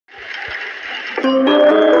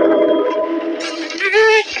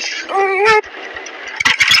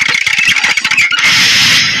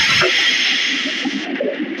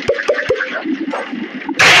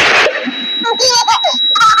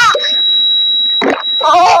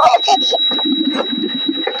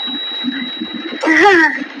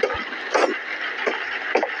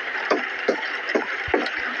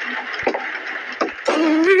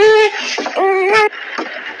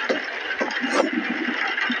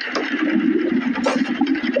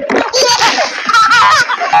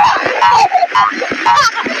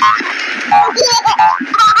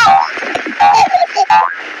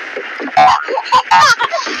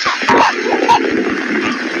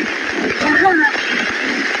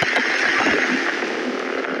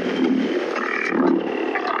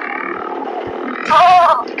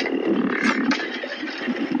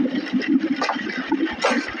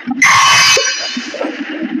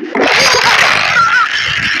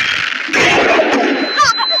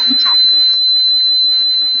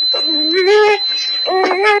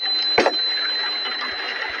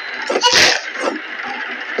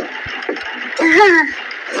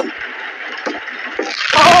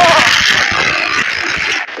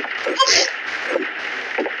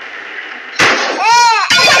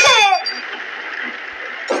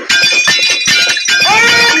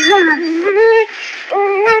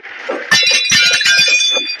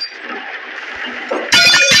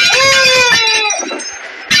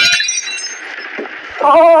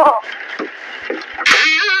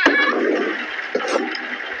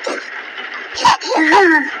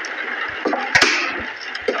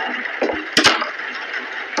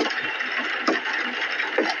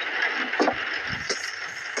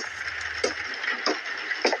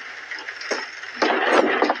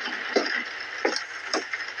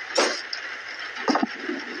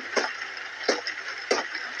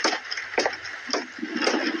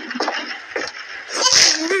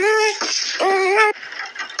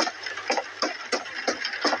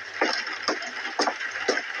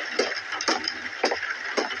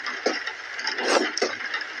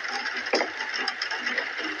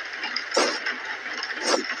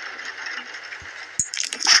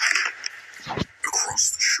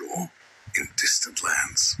Across the shore, in distant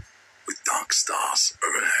lands, with dark stars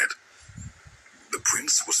overhead, the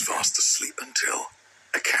prince was fast asleep until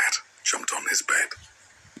a cat jumped on his bed.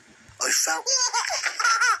 I found...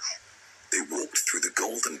 They walked through the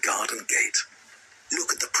golden garden gate.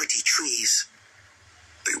 Look at the pretty trees.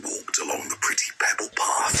 They walked along the pretty pebble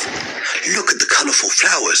path. Look at the colourful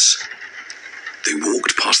flowers. They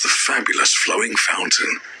walked past the fabulous flowing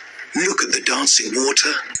fountain. Look at the dancing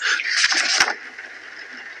water.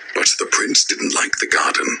 But the prince didn't like the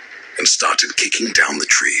garden and started kicking down the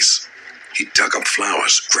trees. He dug up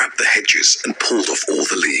flowers, grabbed the hedges, and pulled off all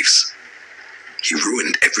the leaves. He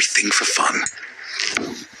ruined everything for fun.